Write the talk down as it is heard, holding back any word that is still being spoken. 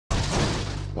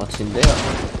What's in there?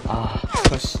 Ah,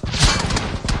 first.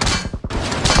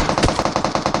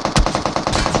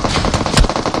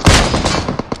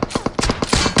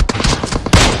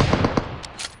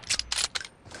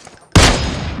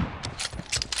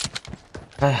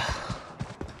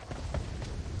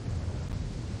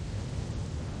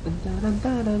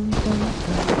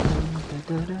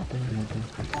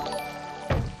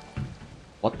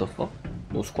 What the fuck?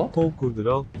 No squad?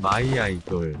 포구드럭 마이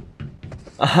아이돌.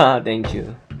 Ah, thank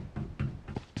you.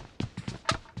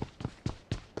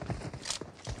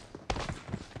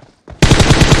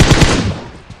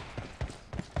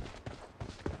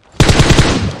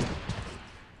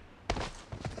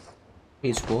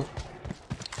 He's good.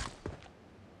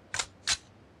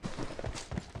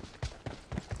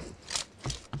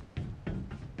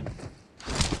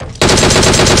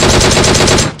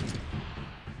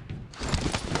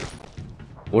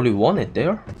 Only one at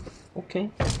there? Okay.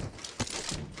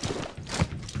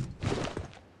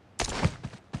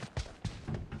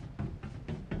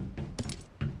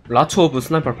 Lots of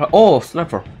sniper. Oh,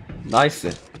 sniper. Nice.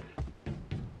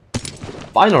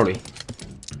 Finally.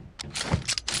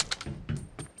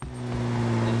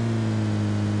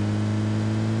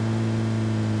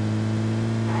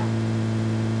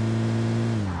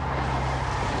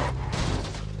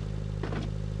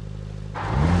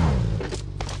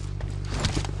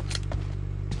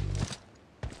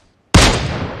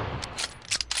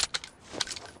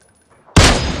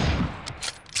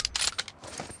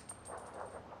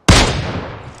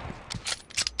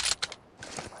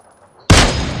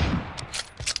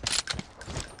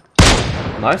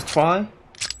 Nice try.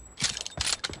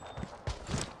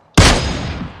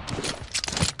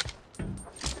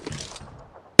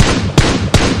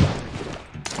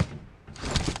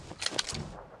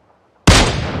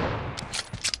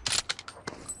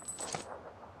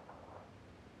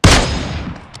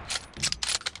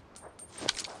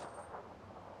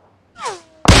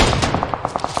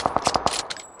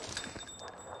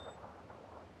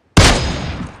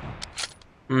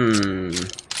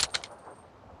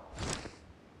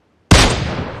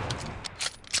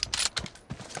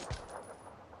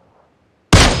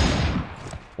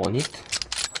 Want it?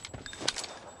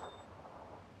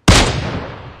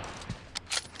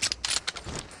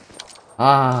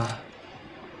 Ah.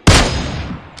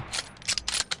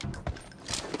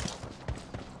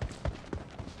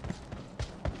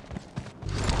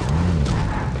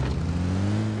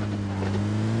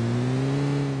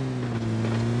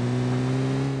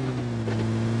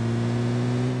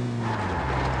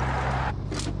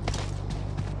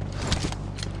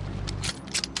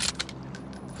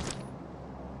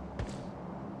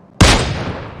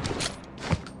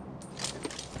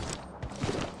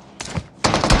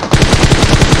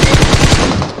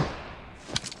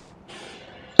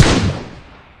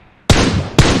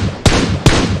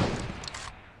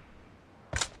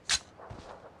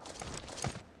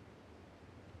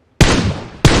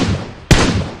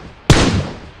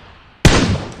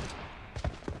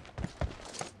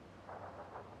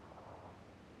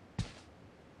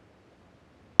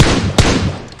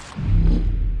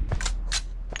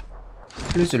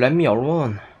 Please let me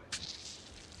alone.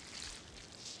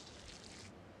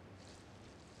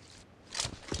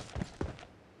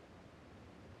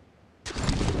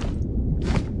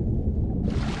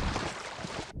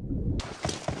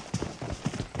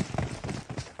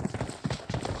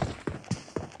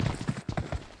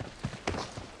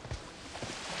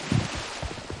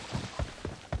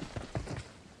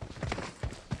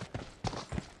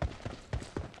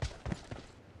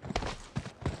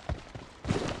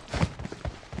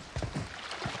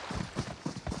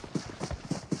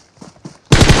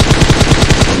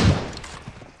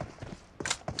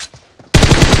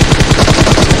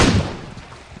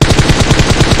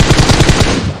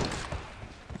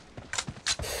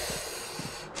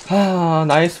 Ah,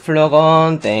 nice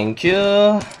flagon, thank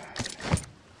you.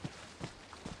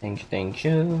 Thank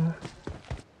you.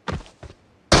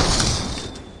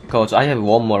 Because I have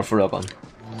one more flagon.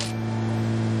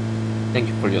 Thank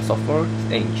you for your support,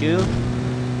 thank you.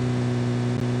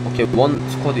 Okay, one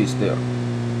squad is there.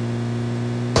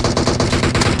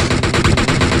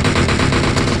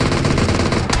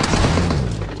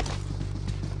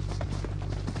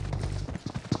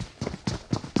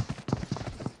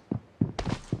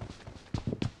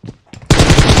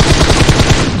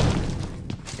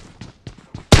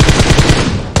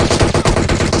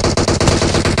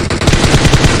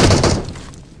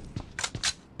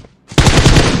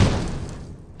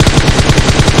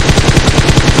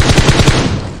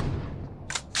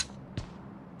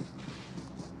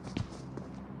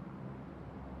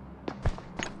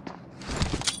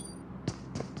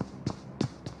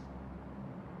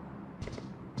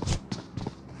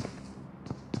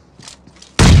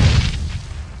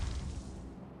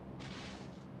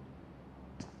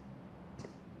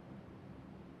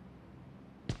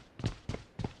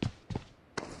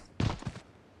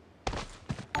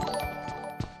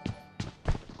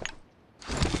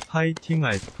 파이팅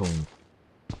알통.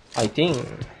 파이팅.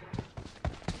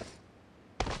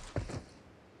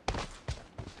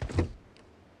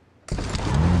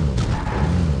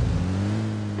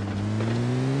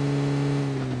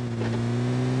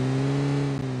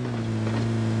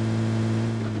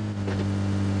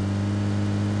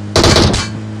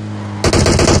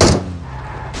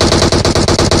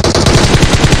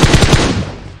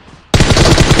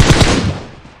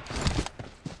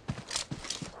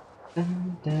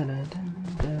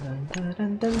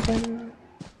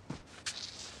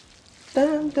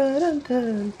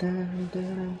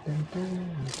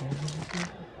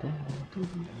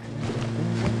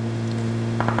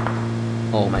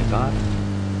 Oh my god.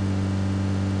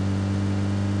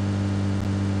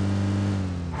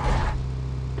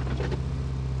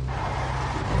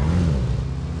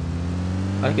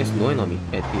 I guess no enemy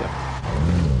at here.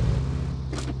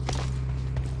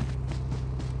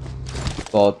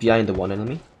 But behind the one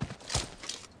enemy.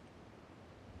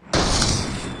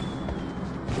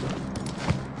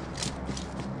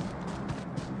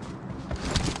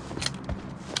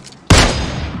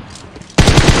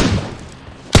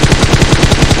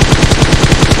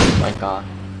 My god.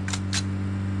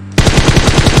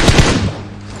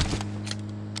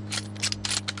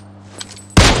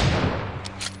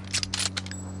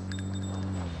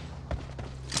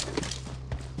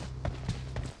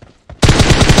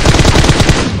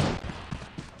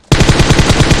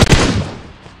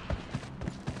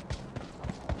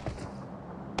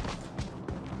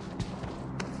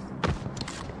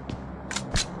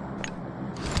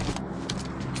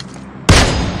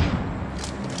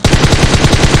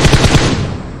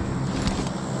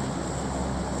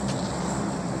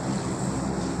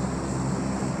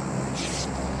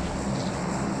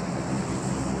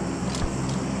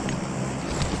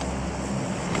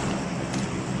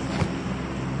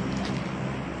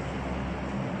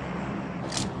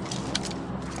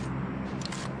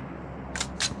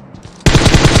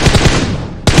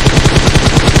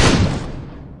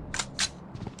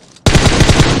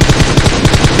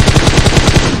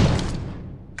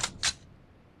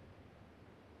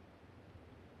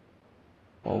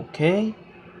 Okay.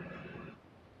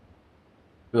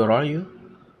 Where are you?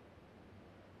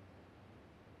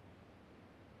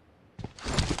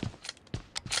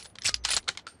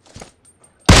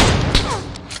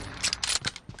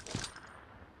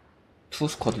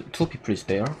 Two people is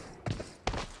there.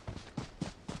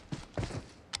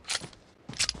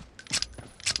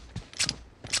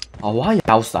 Why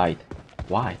outside?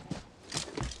 Why?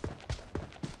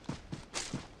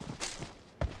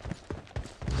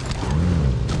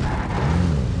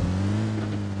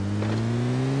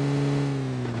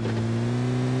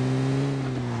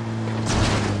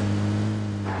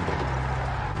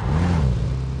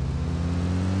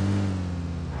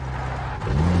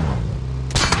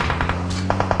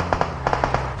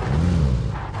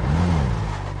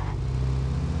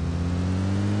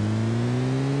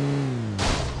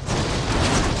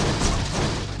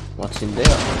 What's in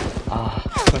there?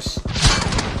 First.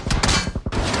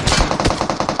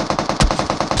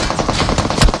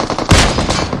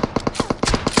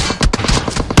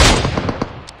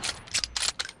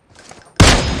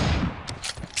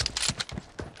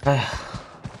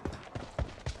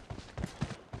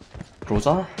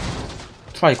 Groza?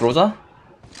 Try Groza?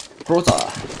 Groza!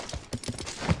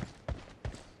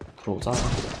 Groza.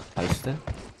 Nice.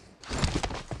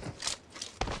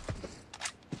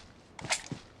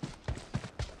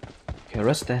 Okay,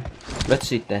 rest then.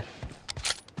 Let's eat then.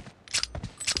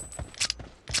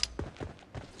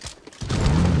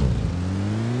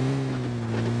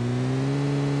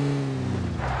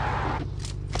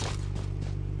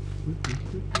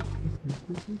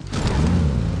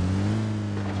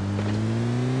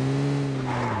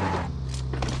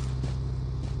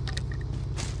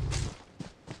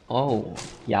 Oh,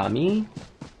 yummy.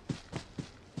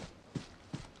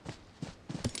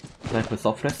 Sniper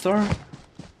suppressor.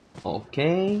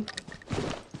 Okay.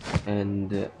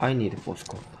 And I need 4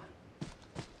 scope.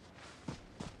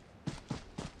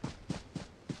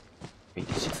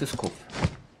 86 scope.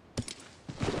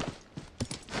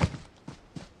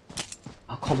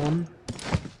 Come on.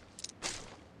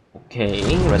 Okay,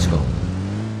 let's go.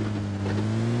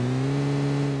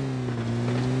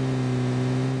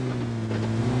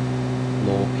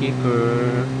 No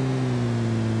people.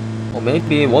 Or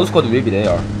maybe one squad will be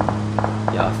there.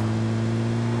 Yeah.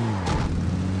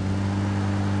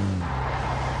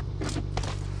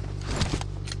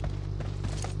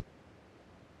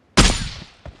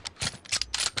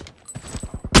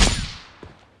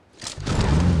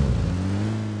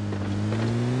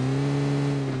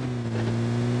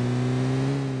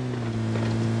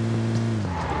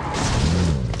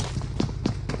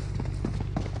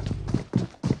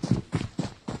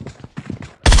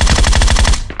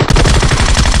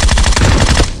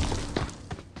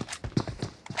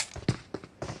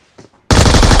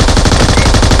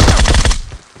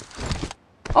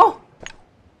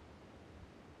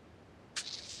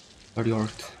 Very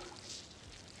hurt.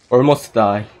 Almost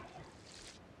die.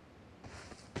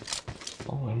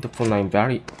 Oh,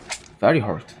 M409 very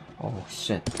hurt. Oh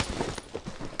shit.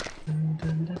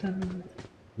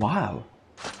 Wow.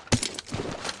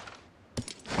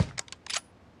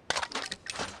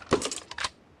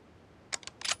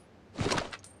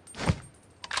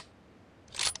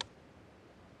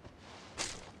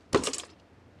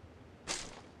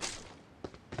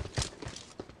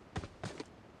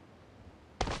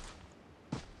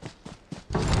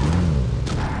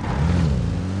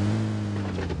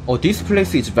 Oh, this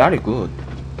place is very good.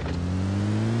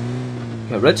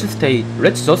 Okay, let's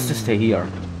just stay here.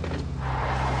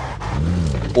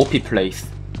 OP place.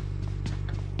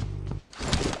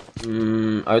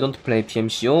 I don't play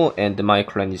PMCO and my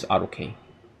clan is ROK.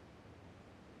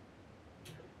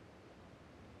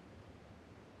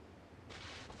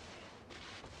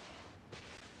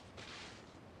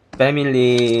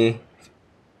 Family.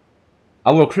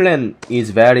 Our clan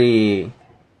is very.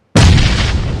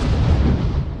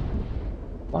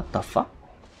 What the fuck?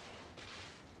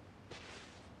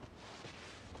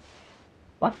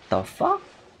 What the fuck?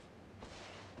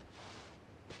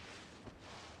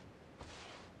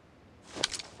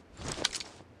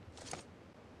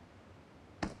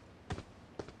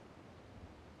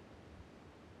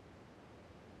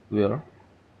 Where?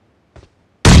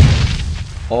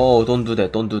 Oh, don't do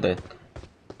that, don't do that.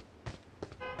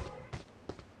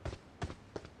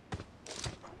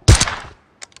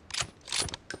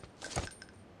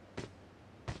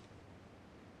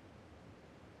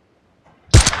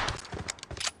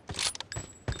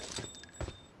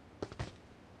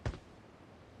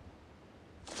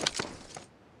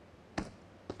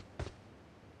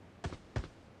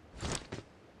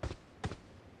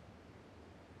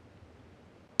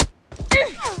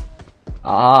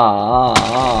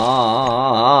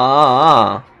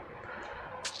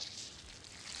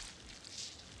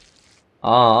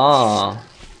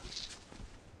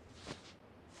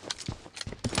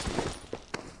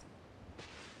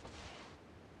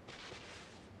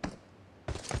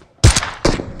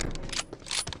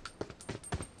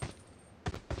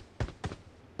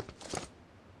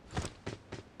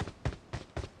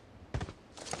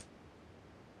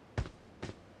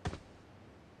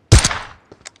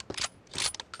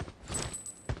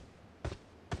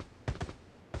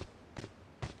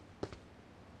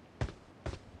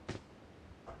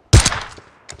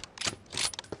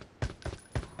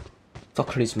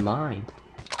 Circle is mine.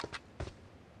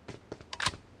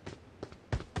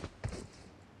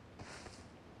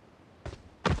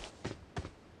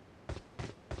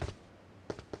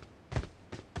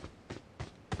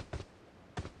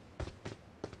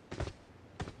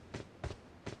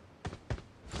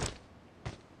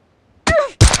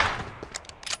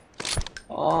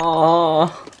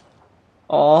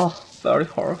 Oh, very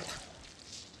hard.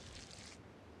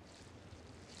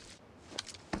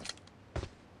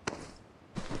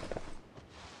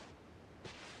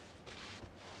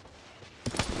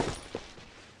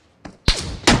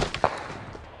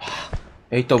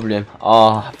 AWM,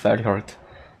 very hard.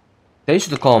 They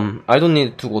should come. I don't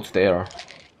need to go to there.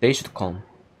 They should come.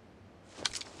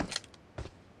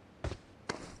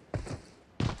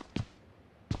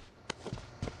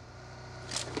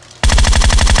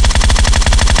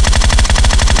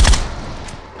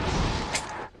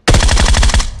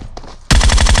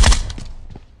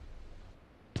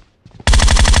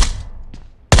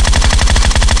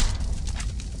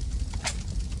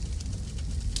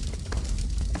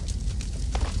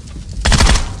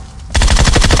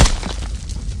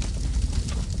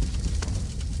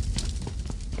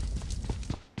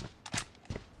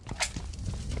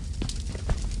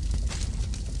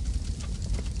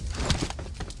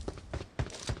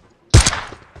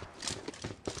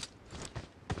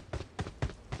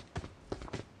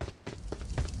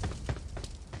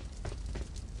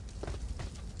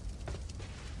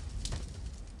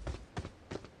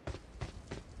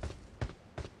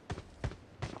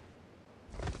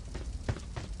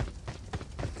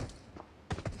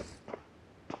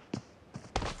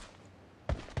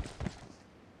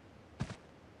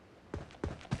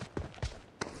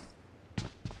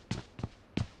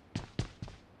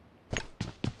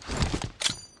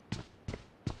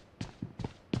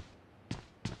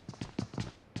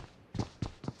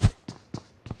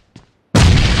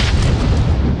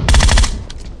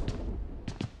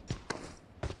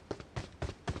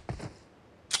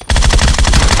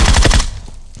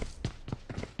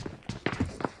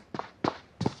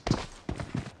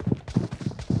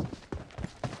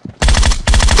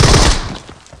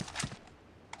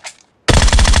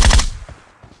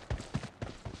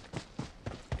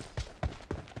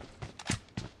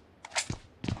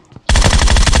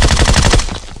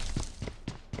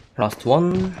 Last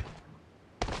one.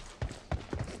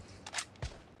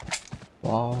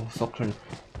 Wow, soccer.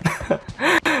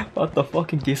 What the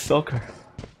fuck is this soccer?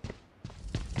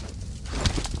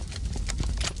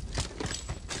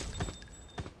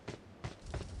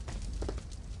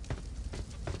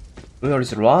 Where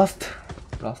is Rust?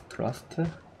 Rust.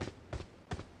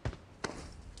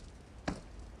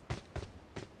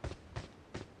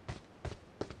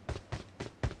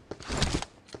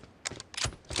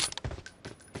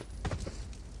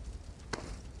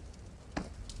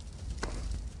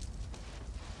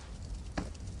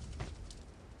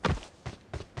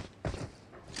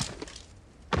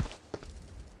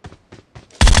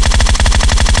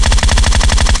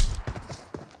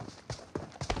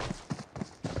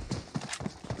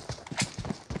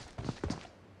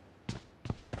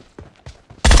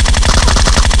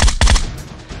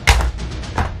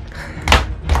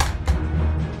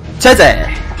 제제!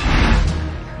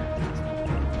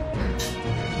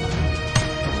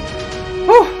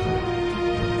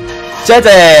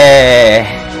 제제!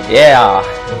 Yeah!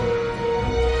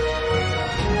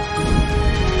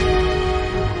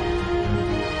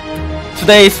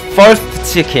 Today's first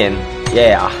chicken.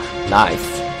 Yeah, nice.